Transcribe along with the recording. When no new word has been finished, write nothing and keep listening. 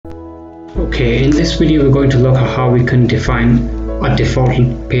Okay, in this video we're going to look at how we can define a default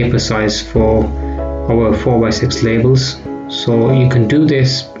paper size for our 4x6 labels. So you can do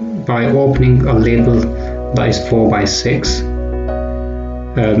this by opening a label that is 4x6.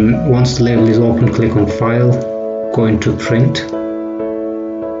 Once the label is open, click on File, go into Print,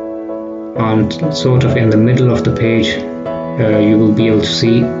 and sort of in the middle of the page you will be able to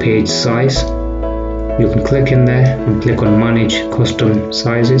see page size. You can click in there and click on Manage Custom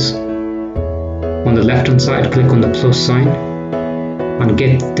Sizes. On the left hand side, click on the plus sign and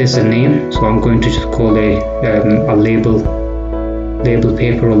get this a name. So I'm going to just call a label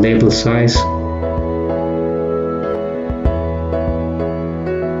paper or label size.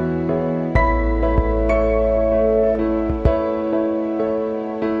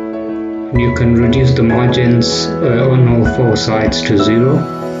 You can reduce the margins on all four sides to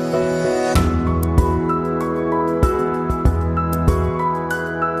 0.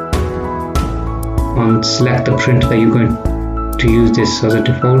 And select the printer that you're going to use this as a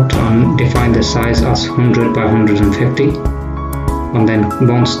default and define the size as 100 by 150. And then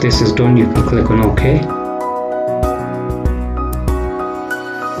once this is done, you can click on OK.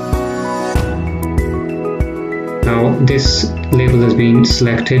 Now this label has been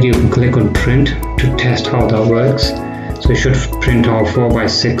selected. You can click on Print to test how that works. So it should print our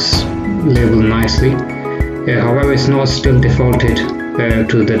 4x6 label nicely. However, it's not still defaulted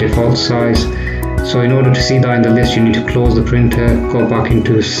to the default size. So in order to see that in the list, you need to close the printer, go back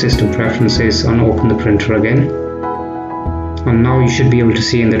into System Preferences and open the printer again. And now you should be able to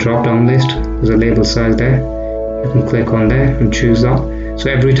see in the drop down list, there's a label size there. You can click on there and choose that. So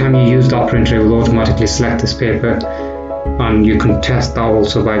every time you use that printer, it will automatically select this paper, and you can test that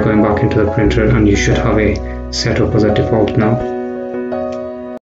also by going back into the printer, and you should have a setup as a default now.